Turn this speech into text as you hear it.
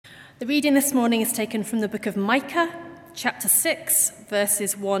The reading this morning is taken from the book of Micah, chapter 6,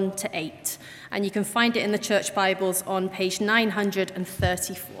 verses 1 to 8, and you can find it in the church Bibles on page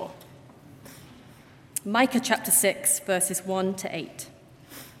 934. Micah chapter 6, verses 1 to 8.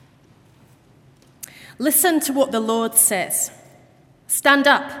 Listen to what the Lord says. Stand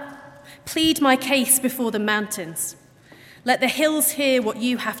up, plead my case before the mountains. Let the hills hear what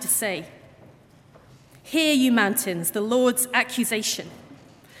you have to say. Hear, you mountains, the Lord's accusation.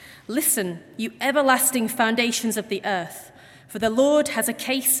 Listen, you everlasting foundations of the earth, for the Lord has a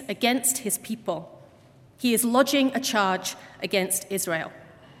case against his people. He is lodging a charge against Israel.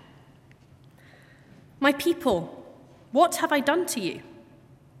 My people, what have I done to you?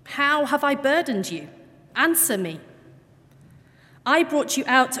 How have I burdened you? Answer me. I brought you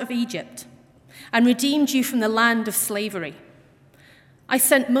out of Egypt and redeemed you from the land of slavery. I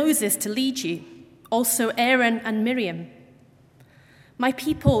sent Moses to lead you, also Aaron and Miriam. My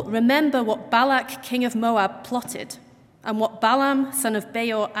people, remember what Balak, king of Moab, plotted, and what Balaam, son of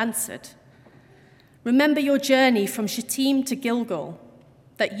Beor, answered. Remember your journey from Shittim to Gilgal,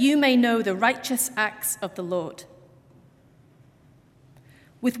 that you may know the righteous acts of the Lord.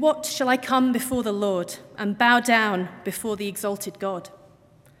 With what shall I come before the Lord and bow down before the exalted God?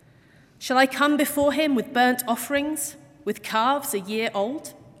 Shall I come before him with burnt offerings, with calves a year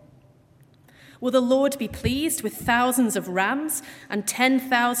old? Will the Lord be pleased with thousands of rams and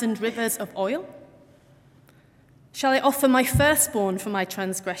 10,000 rivers of oil? Shall I offer my firstborn for my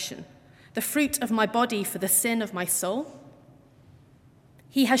transgression, the fruit of my body for the sin of my soul?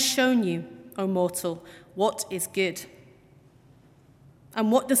 He has shown you, O mortal, what is good.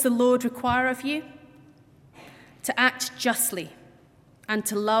 And what does the Lord require of you? To act justly, and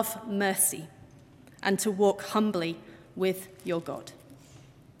to love mercy, and to walk humbly with your God.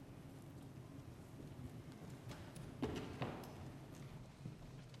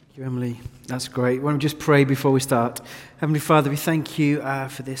 Thank you, Emily. That's great. Why don't we just pray before we start? Heavenly Father, we thank you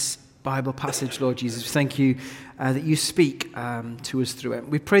for this Bible passage, Lord Jesus. We thank you that you speak to us through it.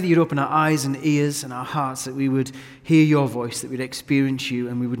 We pray that you'd open our eyes and ears and our hearts, that we would hear your voice, that we'd experience you,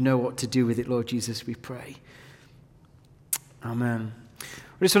 and we would know what to do with it, Lord Jesus, we pray. Amen.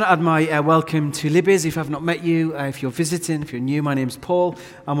 I just want to add my welcome to Libby's. If I've not met you, if you're visiting, if you're new, my name's Paul.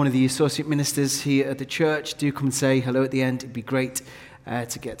 I'm one of the associate ministers here at the church. Do come and say hello at the end. It'd be great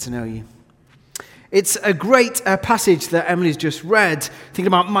to get to know you. It's a great passage that Emily's just read, thinking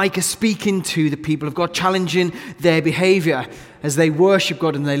about Micah speaking to the people of God, challenging their behavior as they worship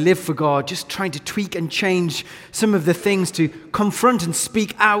God and they live for God, just trying to tweak and change some of the things to confront and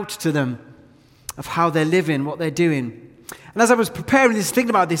speak out to them of how they're living, what they're doing. And as I was preparing this, thinking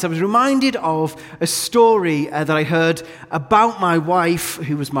about this, I was reminded of a story that I heard about my wife,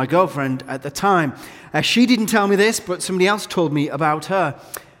 who was my girlfriend at the time. She didn't tell me this, but somebody else told me about her.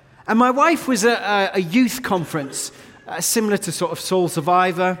 And my wife was at a youth conference, similar to sort of Soul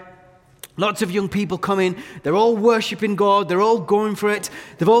Survivor. Lots of young people coming. They're all worshipping God. They're all going for it.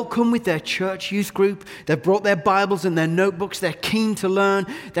 They've all come with their church youth group. They've brought their Bibles and their notebooks. They're keen to learn.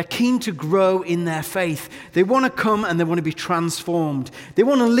 They're keen to grow in their faith. They want to come and they want to be transformed. They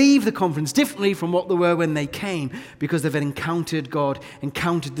want to leave the conference differently from what they were when they came, because they've encountered God,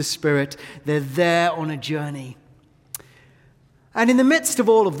 encountered the Spirit. They're there on a journey. And in the midst of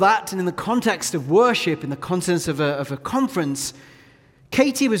all of that, and in the context of worship, in the context of a conference,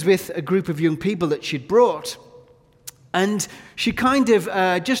 Katie was with a group of young people that she'd brought. And she kind of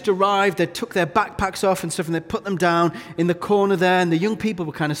just arrived. They took their backpacks off and stuff, and they put them down in the corner there. And the young people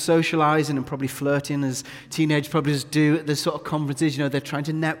were kind of socializing and probably flirting, as teenagers probably just do at the sort of conferences. You know, they're trying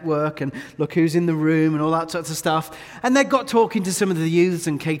to network and look who's in the room and all that sorts of stuff. And they got talking to some of the youths,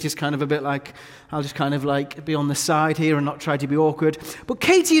 and Katie's kind of a bit like, I'll just kind of like be on the side here and not try to be awkward. But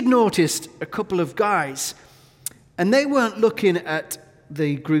Katie had noticed a couple of guys, and they weren't looking at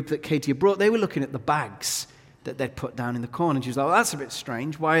the group that Katie had brought. They were looking at the bags that they'd put down in the corner. And she was like, well, that's a bit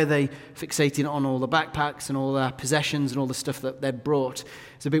strange. Why are they fixating on all the backpacks and all their possessions and all the stuff that they'd brought?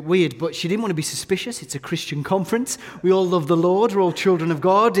 It's a bit weird, but she didn't want to be suspicious. It's a Christian conference. We all love the Lord. We're all children of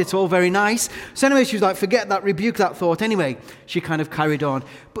God. It's all very nice. So anyway, she was like, forget that, rebuke that thought. Anyway, she kind of carried on.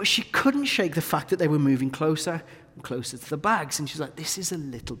 But she couldn't shake the fact that they were moving closer and closer to the bags. And she's like, this is a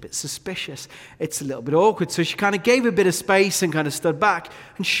little bit suspicious. It's a little bit awkward. So she kind of gave a bit of space and kind of stood back.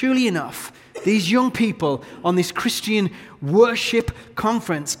 And surely enough, these young people on this Christian worship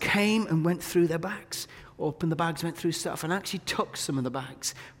conference came and went through their bags, opened the bags, went through stuff, and actually took some of the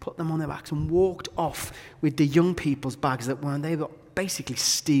bags, put them on their backs, and walked off with the young people's bags that weren't. They got basically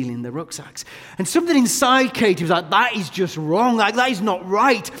stealing the rucksacks. And something inside Katie was like, that is just wrong. Like, that is not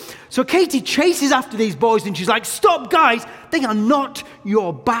right. So Katie chases after these boys and she's like, stop, guys. They are not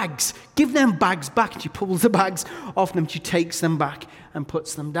your bags. Give them bags back. And she pulls the bags off them. She takes them back and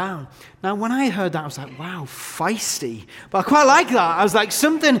puts them down. Now, when I heard that, I was like, wow, feisty. But I quite like that. I was like,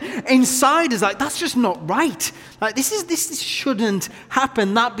 something inside is like, that's just not right. Like, this shouldn't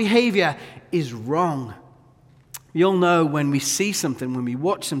happen. That behavior is wrong. We all know when we see something, when we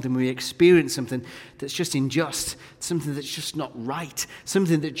watch something, when we experience something that's just unjust, something that's just not right,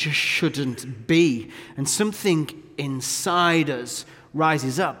 something that just shouldn't be. And something inside us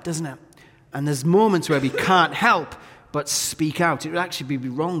rises up, doesn't it? And there's moments where we can't help but speak out. It would actually be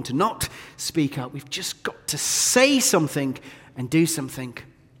wrong to not speak out. We've just got to say something and do something.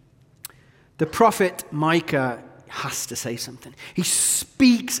 The prophet Micah has to say something. He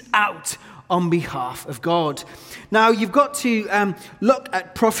speaks out on behalf of God. Now, you've got to look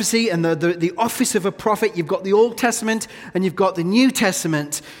at prophecy and the office of a prophet. You've got the Old Testament and you've got the New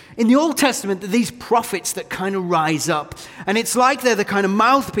Testament. In the Old Testament, there are these prophets that kind of rise up. And it's like they're the kind of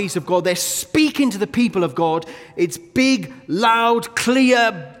mouthpiece of God. They're speaking to the people of God. It's big, loud,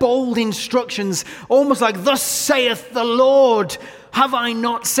 clear, bold instructions, almost like, thus saith the Lord. Have I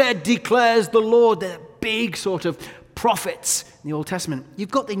not said, declares the Lord. They're big sort of prophets in the Old Testament. You've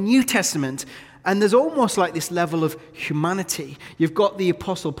got the New Testament, and there's almost like this level of humanity. You've got the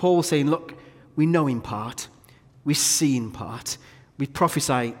Apostle Paul saying, look, we know in part, we see in part, we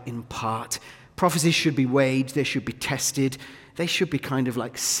prophesy in part. Prophecies should be weighed, they should be tested, they should be kind of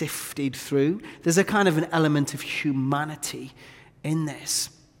like sifted through. There's a kind of an element of humanity in this.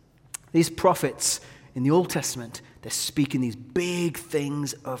 These prophets in the Old Testament, they're speaking these big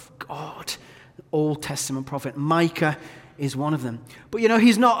things of God. Old Testament prophet Micah is one of them. But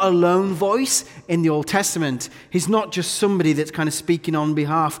he's not a lone voice in the Old Testament. He's not just somebody that's kind of speaking on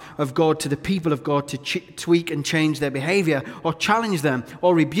behalf of God to the people of God to tweak and change their behavior or challenge them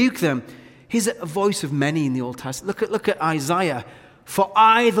or rebuke them. He's a voice of many in the Old Testament. Look at Isaiah. For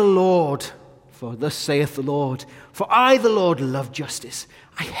I, the Lord, for thus saith the Lord, for I, the Lord, love justice.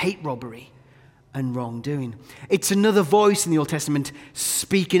 I hate robbery and wrongdoing. It's another voice in the Old Testament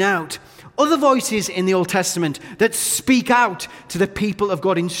speaking out. Other voices in the Old Testament that speak out to the people of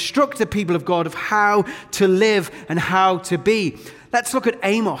God, instruct the people of God of how to live and how to be. Let's look at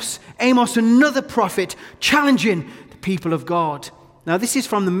Amos. Amos, another prophet, challenging the people of God. Now, this is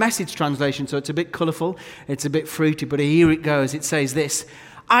from the Message translation, so it's a bit colourful, it's a bit fruity, but here it goes. It says this: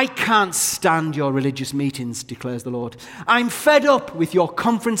 I can't stand your religious meetings, declares the Lord. I'm fed up with your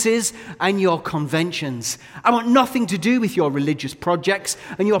conferences and your conventions. I want nothing to do with your religious projects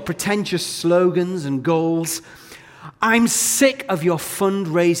and your pretentious slogans and goals. I'm sick of your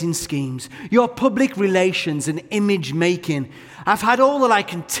fundraising schemes, your public relations and image making. I've had all that I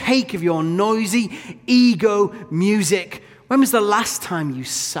can take of your noisy ego music. When was the last time you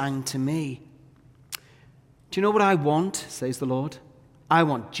sang to me? Do you know what I want, says the Lord? I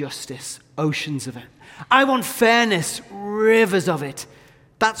want justice, oceans of it. I want fairness, rivers of it.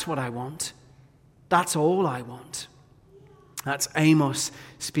 That's what I want. That's all I want. That's Amos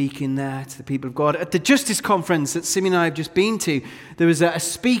speaking there to the people of God. At the Justice Conference that Simi and I have just been to, there was a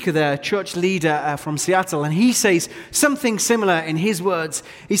speaker there, a church leader from Seattle, and he says something similar in his words.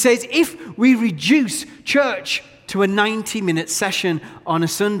 He says, if we reduce church to a 90-minute session on a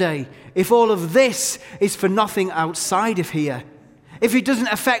Sunday, if all of this is for nothing outside of here, if it doesn't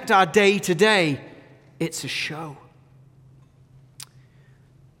affect our day-to-day, it's a show.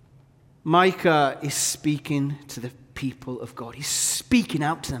 Micah is speaking to the people of God. He's speaking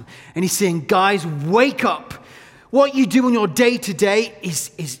out to them. And he's saying, guys, wake up. What you do on your day-to-day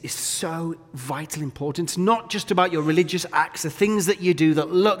is so vital important. It's not just about your religious acts, the things that you do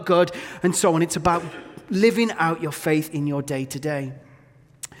that look good and so on. It's about living out your faith in your day-to-day.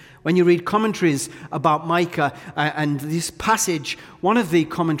 When you read commentaries about Micah and this passage, one of the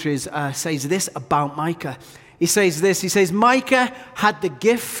commentaries says this about Micah. He says this, he says, Micah had the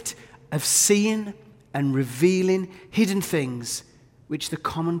gift of seeing and revealing hidden things which the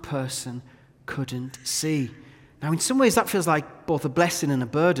common person couldn't see. Now, in some ways, that feels like both a blessing and a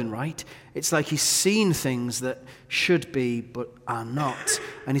burden, right? It's like he's seen things that should be but are not.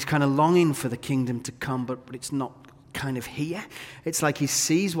 And he's kind of longing for the kingdom to come, but it's not kind of here. It's like he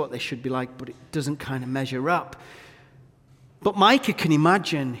sees what they should be like, but it doesn't kind of measure up. But Micah can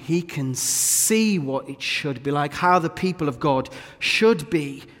imagine, he can see what it should be like, how the people of God should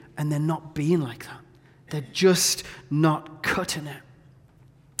be, and they're not being like that. They're just not cutting it.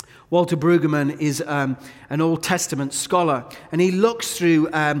 Walter Brueggemann is an Old Testament scholar, and he looks through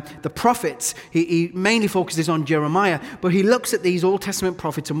the prophets. He mainly focuses on Jeremiah, but he looks at these Old Testament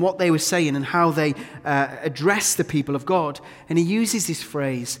prophets and what they were saying and how they address the people of God. And he uses this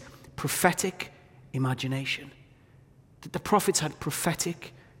phrase, prophetic imagination. That the prophets had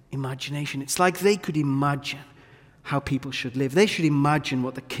prophetic imagination. It's like they could imagine how people should live. They should imagine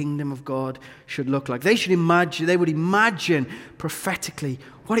what the kingdom of God should look like. They would imagine prophetically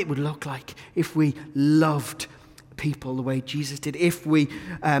what it would look like if we loved people the way Jesus did, if we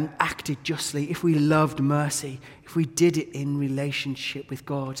acted justly, if we loved mercy, if we did it in relationship with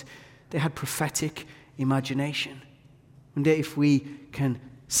God. They had prophetic imagination. And if we can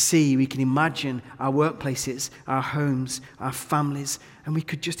see, we can imagine our workplaces, our homes, our families, and we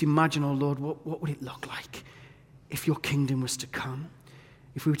could just imagine, oh Lord, what would it look like if your kingdom was to come?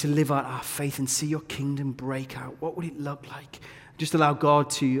 If we were to live out our faith and see your kingdom break out, what would it look like? Just allow God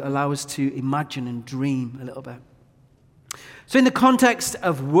to allow us to imagine and dream a little bit. So in the context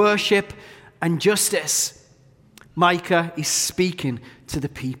of worship and justice, Micah is speaking to the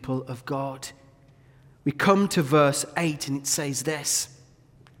people of God. We come to verse 8 and it says this.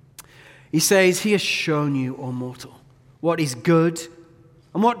 He says, he has shown you, O mortal, what is good,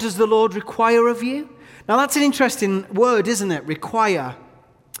 and what does the Lord require of you? Now that's an interesting word, isn't it? Require.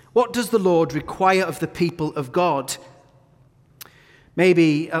 What does the Lord require of the people of God?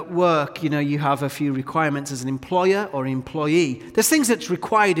 Maybe at work, you have a few requirements as an employer or employee. There's things that's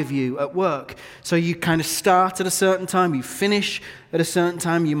required of you at work. So you kind of start at a certain time, you finish at a certain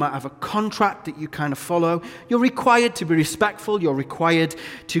time, you might have a contract that you kind of follow. You're required to be respectful, you're required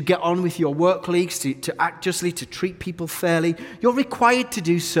to get on with your work colleagues, to act justly, to treat people fairly. You're required to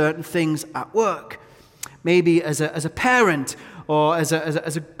do certain things at work. Maybe as a parent, or as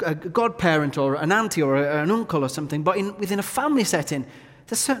a godparent, or an auntie, or an uncle, or something. But within a family setting,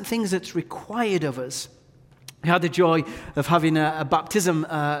 there's certain things that's required of us. We had the joy of having a baptism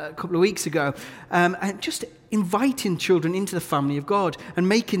a couple of weeks ago, and just inviting children into the family of God and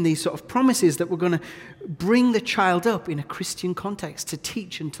making these sort of promises that we're going to bring the child up in a Christian context to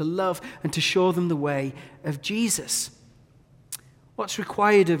teach and to love and to show them the way of Jesus. What's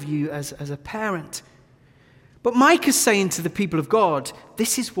required of you as a parent? But Micah's saying to the people of God,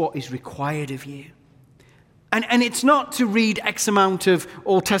 this is what is required of you. And it's not to read X amount of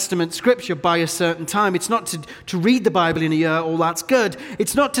Old Testament scripture by a certain time. It's not to read the Bible in a year, all that's good.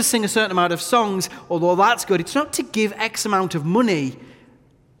 It's not to sing a certain amount of songs, although that's good. It's not to give X amount of money.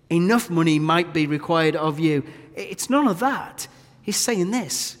 Enough money might be required of you. It's none of that. He's saying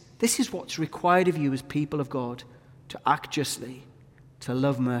this. This is what's required of you as people of God. To act justly, to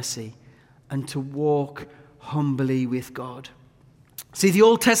love mercy, and to walk humbly with God. See, the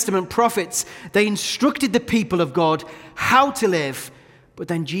Old Testament prophets, they instructed the people of God how to live, but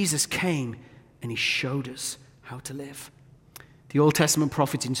then Jesus came and he showed us how to live. The Old Testament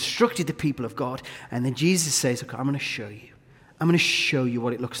prophets instructed the people of God, and then Jesus says, okay, I'm going to show you. I'm going to show you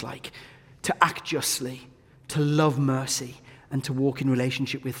what it looks like to act justly, to love mercy, and to walk in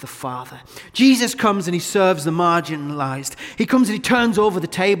relationship with the Father. Jesus comes and he serves the marginalized. He comes and he turns over the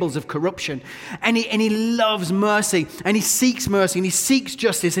tables of corruption. And he loves mercy. And he seeks mercy. And he seeks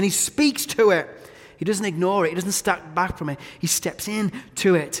justice. And he speaks to it. He doesn't ignore it. He doesn't step back from it. He steps in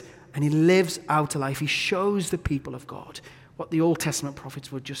to it. And he lives out a life. He shows the people of God what the Old Testament prophets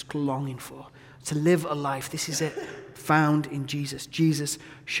were just longing for. To live a life. This is it. Found in Jesus. Jesus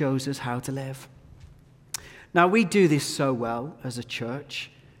shows us how to live. Now, we do this so well as a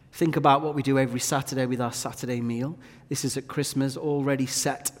church. Think about what we do every Saturday with our Saturday meal. This is at Christmas, already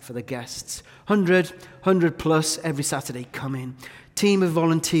set for the guests. 100 plus every Saturday come in. Team of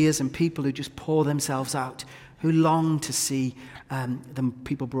volunteers and people who just pour themselves out, who long to see the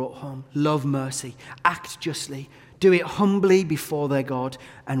people brought home. Love mercy, act justly, do it humbly before their God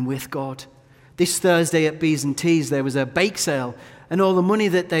and with God. This Thursday at B's and T's, there was a bake sale, and all the money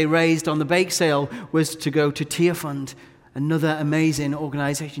that they raised on the bake sale was to go to Tear Fund, another amazing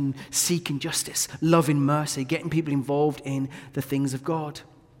organization seeking justice, loving mercy, getting people involved in the things of God.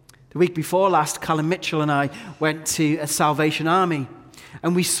 The week before last, Callum Mitchell and I went to a Salvation Army,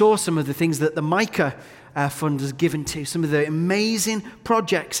 and we saw some of the things that the Micah Fund has given to, some of the amazing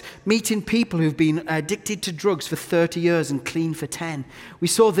projects, meeting people who've been addicted to drugs for 30 years and clean for 10. We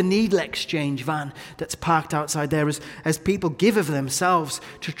saw the Needle Exchange van that's parked outside there as people give of themselves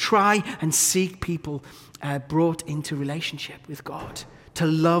to try and seek people brought into relationship with God, to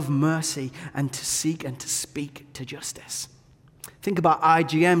love mercy and to seek and to speak to justice. Think about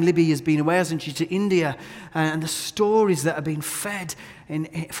IGM. Libby has been away, hasn't she, to India, and the stories that are being fed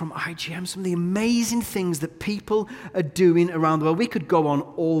from IGM, some of the amazing things that people are doing around the world. We could go on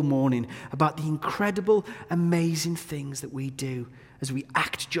all morning about the incredible, amazing things that we do as we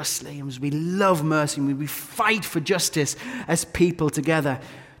act justly, and as we love mercy, and we fight for justice as people together.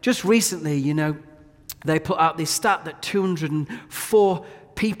 Just recently, they put out this stat that 204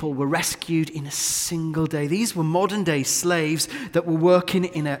 people were rescued in a single day. These were modern-day slaves that were working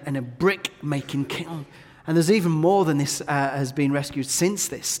in a brick-making kiln. And there's even more than this has been rescued since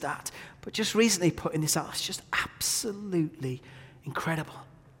this stat. But just recently putting this out, it's just absolutely incredible.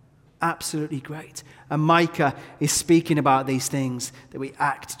 Absolutely great. And Micah is speaking about these things, that we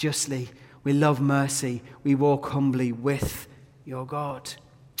act justly, we love mercy, we walk humbly with your God.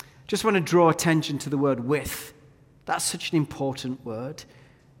 Just want to draw attention to the word with. That's such an important word.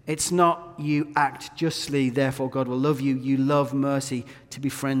 It's not you act justly, therefore God will love you. You love mercy to be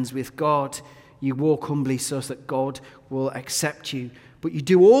friends with God. You walk humbly so that God will accept you. But you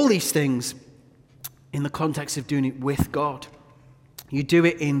do all these things in the context of doing it with God. You do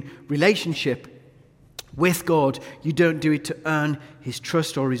it in relationship with God. You don't do it to earn his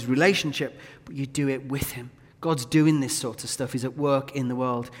trust or his relationship, but you do it with him. God's doing this sort of stuff. He's at work in the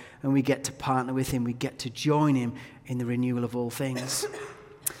world, and we get to partner with him. We get to join him in the renewal of all things.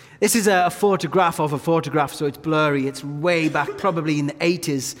 This is a photograph of a photograph, so it's blurry. It's way back, probably in the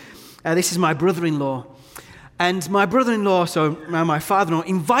 80s. This is my brother-in-law. And my brother-in-law, so my father-in-law,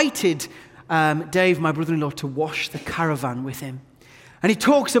 invited Dave, my brother-in-law, to wash the caravan with him. And he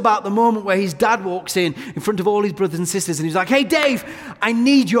talks about the moment where his dad walks in front of all his brothers and sisters, and he's like, "Hey, Dave, I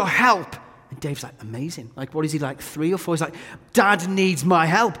need your help." And Dave's like, "Amazing." Like, what is he, like 3 or 4? He's like, "Dad needs my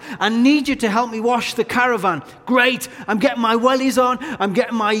help. I need you to help me wash the caravan." "Great. I'm getting my wellies on. I'm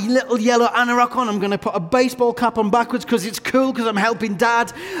getting my little yellow anorak on. I'm going to put a baseball cap on backwards because it's cool because I'm helping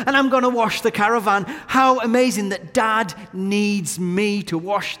Dad. And I'm going to wash the caravan." How amazing that Dad needs me to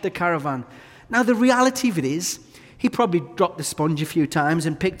wash the caravan. Now, the reality of it is, he probably dropped the sponge a few times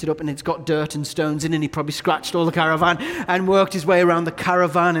and picked it up, and it's got dirt and stones in, and he probably scratched all the caravan and worked his way around the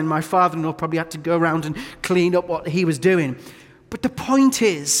caravan, and my father-in-law probably had to go around and clean up what he was doing. But the point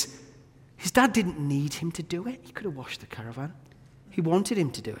is, his dad didn't need him to do it. He could have washed the caravan. He wanted him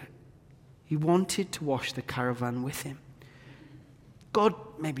to do it. He wanted to wash the caravan with him. God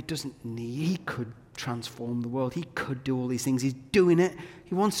maybe doesn't need, he could transform the world. He could do all these things. He's doing it.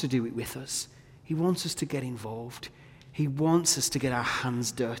 He wants to do it with us. He wants us to get involved. He wants us to get our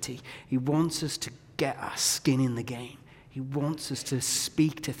hands dirty. He wants us to get our skin in the game. He wants us to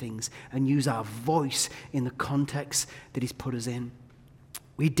speak to things and use our voice in the context that he's put us in.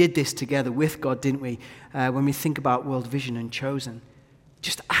 We did this together with God, didn't we? When we think about World Vision and Chosen.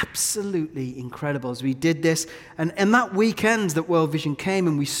 Just absolutely incredible as we did this. And that weekend that World Vision came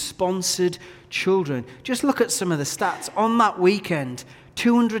and we sponsored children. Just look at some of the stats. On that weekend,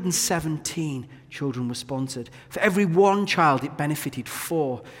 217 children were sponsored. For every one child, it benefited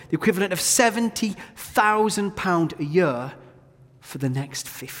 4. The equivalent of £70,000 a year for the next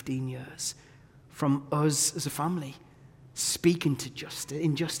 15 years. From us as a family, speaking to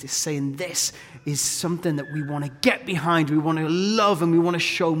injustice, saying this is something that we want to get behind, we want to love, and we want to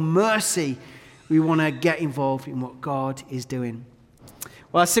show mercy. We want to get involved in what God is doing.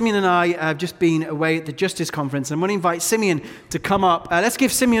 Well, Simeon and I have just been away at the Justice Conference, and I'm going to invite Simeon to come up. Let's give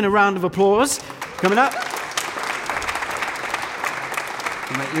Simeon a round of applause. Coming up.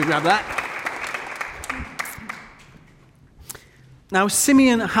 I'll let you grab that. Now,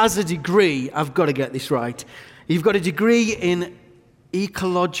 Simeon has a degree. I've got to get this right. You've got a degree in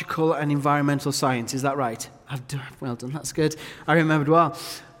ecological and environmental science. Is that right? Well done. That's good. I remembered well.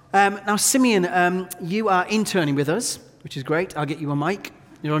 Now, Simeon, you are interning with us, which is great. I'll get you a mic.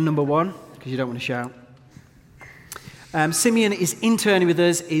 You're on number 1 because you don't want to shout. Simeon is interning with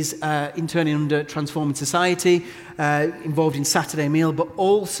us, is interning under Transforming Society, involved in Saturday Meal, but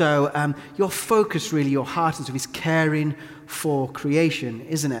also your focus, really, your heart and stuff is caring for creation,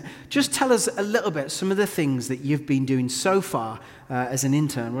 isn't it? Just tell us a little bit, some of the things that you've been doing so far as an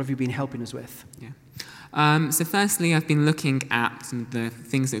intern. What have you been helping us with? Yeah. So firstly, I've been looking at some of the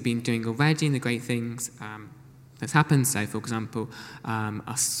things that we've been doing already and the great things that's happened. So, for example,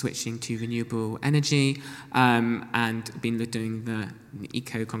 us switching to renewable energy and been doing the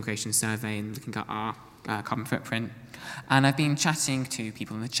eco-congregation survey and looking at our carbon footprint. And I've been chatting to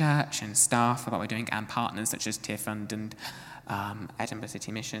people in the church and staff about what we're doing, and partners such as Tear Fund and Edinburgh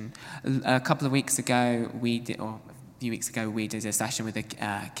City Mission. A couple of weeks ago, we did a session with the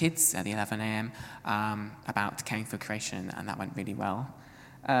kids at the 11 a.m. About caring for creation, and that went really well.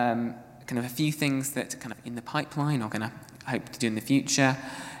 Kind of a few things that kind of in the pipeline or going to hope to do in the future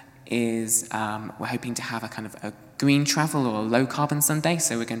is we're hoping to have a kind of a green travel or a low carbon Sunday.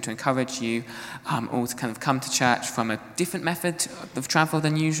 So we're going to encourage you all to kind of come to church from a different method of travel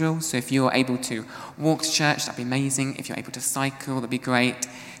than usual. So if you're able to walk to church, that'd be amazing. If you're able to cycle, that'd be great.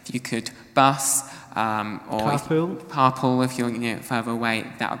 If you could bus or carpool if you're further away,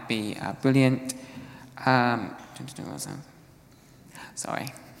 that would be brilliant.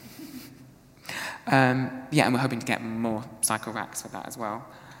 Sorry. And we're hoping to get more cycle racks for that as well.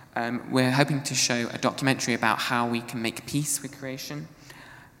 We're hoping to show a documentary about how we can make peace with creation.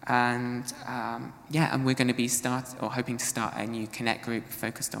 And we're going to be hoping to start a new Connect group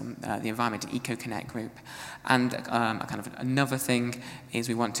focused on the environment, an Eco Connect group. And another thing is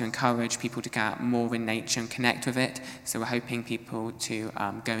we want to encourage people to get out more in nature and connect with it. So we're hoping people to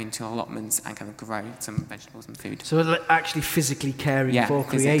go into allotments and kind of grow some vegetables and food. So actually physically caring for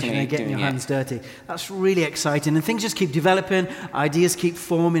creation and getting your hands dirty. That's really exciting. And things just keep developing, ideas keep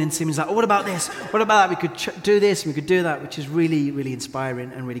forming, and Simeon's like, what about this? What about that? We could do this, we could do that, which is really, really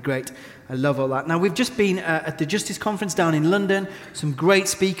inspiring and really great. I love all that. Now, we've just been at the Justice Conference down in London, some great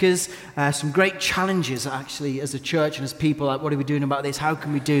speakers, some great challenges, actually, as a church and as people, like, what are we doing about this? How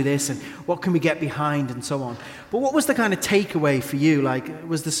can we do this? And what can we get behind? And so on. But what was the kind of takeaway for you? Like,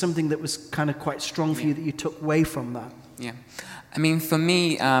 was there something that was kind of quite strong for you that you took away from that? Yeah. I mean, for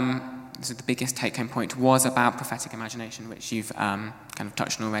me, so the biggest take-home point was about prophetic imagination, which you've kind of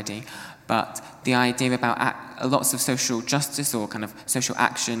touched on already. But the idea about lots of social justice or kind of social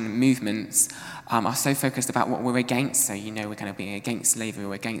action movements are so focused about what we're against. So, we're kind of being against slavery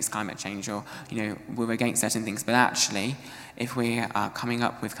or against climate change or, we're against certain things. But actually, if we are coming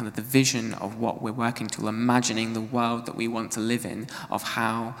up with kind of the vision of what we're working to, imagining the world that we want to live in, of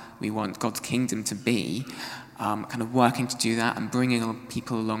how we want God's kingdom to be, kind of working to do that and bringing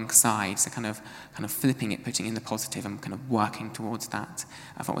people alongside, so kind of flipping it, putting in the positive and kind of working towards that,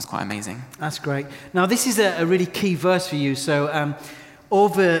 I thought was quite amazing. That's great. Now, this is a really key verse for you. So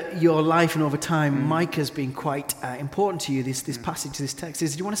over your life and over time, Micah's been quite important to you, this passage, this text. Do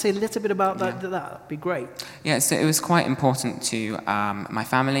you want to say a little bit about that? That'd be great. Yeah, so it was quite important to my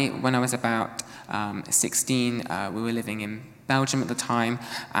family. When I was about 16, we were living in Belgium at the time,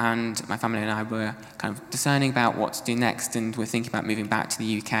 and my family and I were kind of discerning about what to do next, and we're thinking about moving back to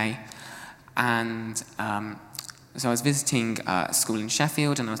the UK. And so I was visiting a school in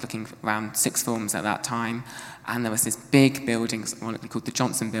Sheffield, and I was looking around sixth forms at that time, and there was this big building, ironically called the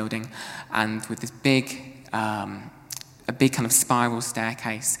Johnson Building, and with this a big kind of spiral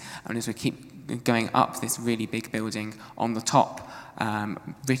staircase, and as we keep going up this really big building, on the top,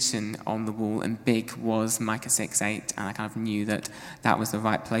 written on the wall and big, was Micah 6:8, and I kind of knew that was the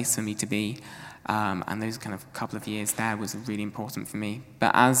right place for me to be, and those kind of couple of years there was really important for me.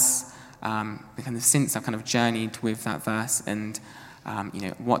 But as since I've kind of journeyed with that verse and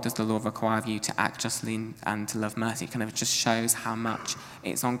what does the law require of you to act justly and to love mercy, it kind of just shows how much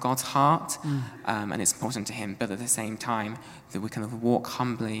it's on God's heart, and it's important to him, but at the same time that we kind of walk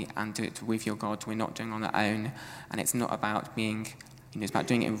humbly and do it with your God. We're not doing it on our own, and it's not about being, it's about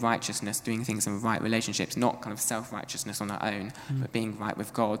doing it in righteousness, doing things in right relationships, not kind of self-righteousness on our own, but being right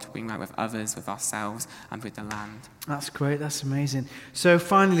with God, being right with others, with ourselves, and with the land. That's great, that's amazing. So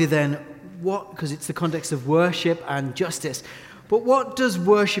finally then, because it's the context of worship and justice, but what does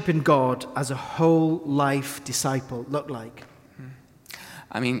worshiping God as a whole life disciple look like?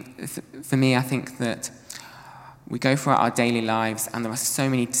 I mean, for me, I think that we go throughout our daily lives and there are so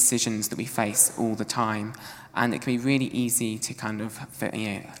many decisions that we face all the time, and it can be really easy to kind of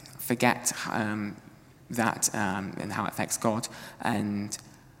forget that and how it affects God. And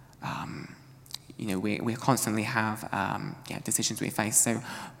we constantly have decisions we face. So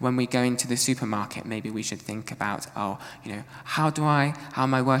when we go into the supermarket, maybe we should think about, how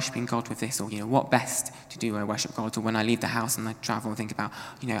am I worshipping God with this? Or, what best to do when I worship God? Or when I leave the house and I travel, think about,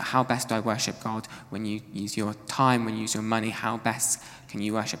 how best do I worship God? When you use your time, when you use your money, how best can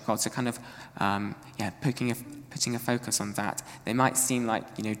you worship God? So kind of, putting a focus on that. They might seem like,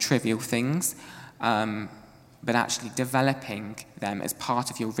 trivial things, but actually developing them as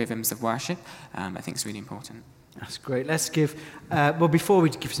part of your rhythms of worship, I think is really important. That's great. Let's give, before we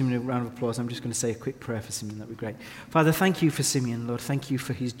give Simeon a round of applause, I'm just going to say a quick prayer for Simeon. That'd be great. Father, thank you for Simeon, Lord. Thank you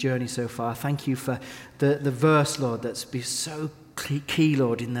for his journey so far. Thank you for the verse, Lord, that's been so key,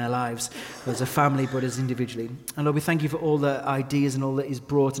 Lord, in their lives, as a family, but as individually. And Lord, we thank you for all the ideas and all that he's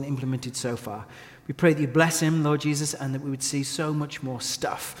brought and implemented so far. We pray that you bless him, Lord Jesus, and that we would see so much more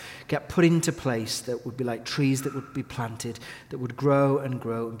stuff get put into place that would be like trees that would be planted, that would grow and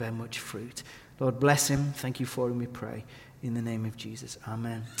bear much fruit. Lord, bless him. Thank you for him, we pray. In the name of Jesus.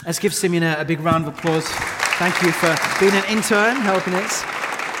 Amen. Let's give Simeon a big round of applause. Thank you for being an intern, helping us.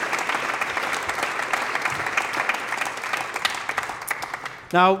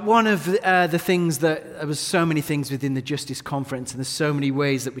 Now, one of the things that, there was so many things within the Justice Conference, and there's so many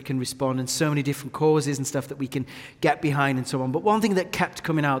ways that we can respond, and so many different causes and stuff that we can get behind and so on. But one thing that kept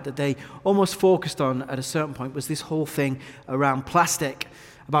coming out that they almost focused on at a certain point was this whole thing around plastic,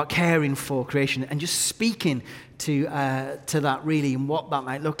 about caring for creation, and just speaking to that really, and what that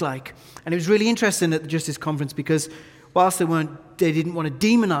might look like. And it was really interesting at the Justice Conference because whilst they didn't want to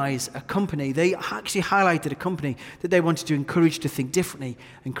demonize a company, they actually highlighted a company that they wanted to encourage to think differently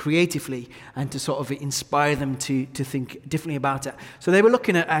and creatively and to sort of inspire them to think differently about it. So they were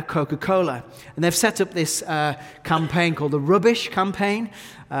looking at Coca-Cola, and they've set up this campaign called the Rubbish Campaign,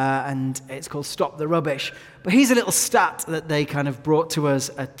 and it's called Stop the Rubbish. But here's a little stat that they kind of brought to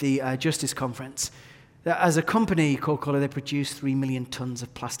us at the Justice Conference. That as a company, Coca-Cola, they produce 3 million tons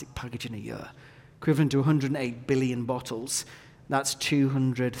of plastic packaging a year, equivalent to 108 billion bottles. That's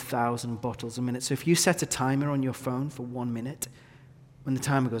 200,000 bottles a minute. So if you set a timer on your phone for 1 minute, when the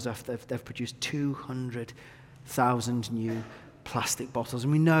timer goes off, they've produced 200,000 new plastic bottles.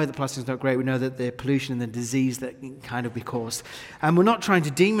 And we know that plastic is not great. We know that the pollution and the disease that can kind of be caused. And we're not trying to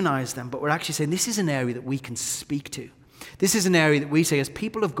demonize them, but we're actually saying this is an area that we can speak to. This is an area that we say as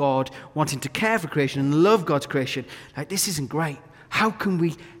people of God, wanting to care for creation and love God's creation, like this isn't great. How can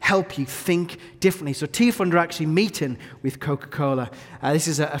we help you think differently? So Tearfund are actually meeting with Coca-Cola. This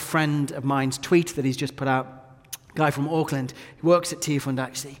is a friend of mine's tweet that he's just put out. A guy from Auckland. He works at Tearfund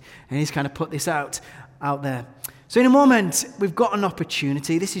actually. And he's kind of put this out there. So in a moment, we've got an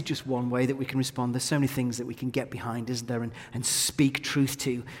opportunity. This is just one way that we can respond. There's so many things that we can get behind, isn't there? And speak truth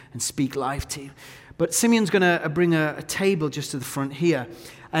to and speak life to. But Simeon's going to bring a table just to the front here.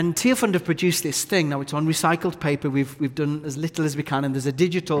 And Tearfund have produced this thing. Now, it's on recycled paper. We've done as little as we can, and there's a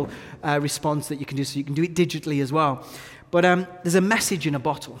digital response that you can do, so you can do it digitally as well. But there's a message in a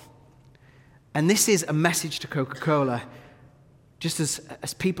bottle. And this is a message to Coca-Cola, just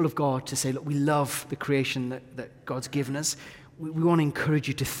as people of God, to say, look, we love the creation that God's given us. We want to encourage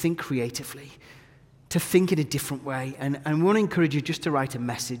you to think creatively, to think in a different way. And we want to encourage you just to write a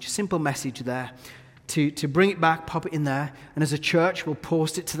message, a simple message there, to bring it back, pop it in there, and as a church, we'll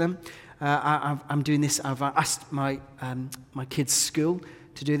post it to them. I'm doing this. I've asked my kids' school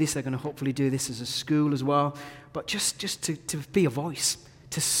to do this. They're going to hopefully do this as a school as well. But just to be a voice,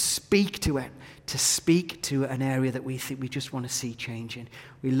 to speak to it, to speak to an area that we think we just want to see changing.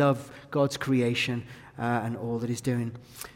 We love God's creation and all that He's doing.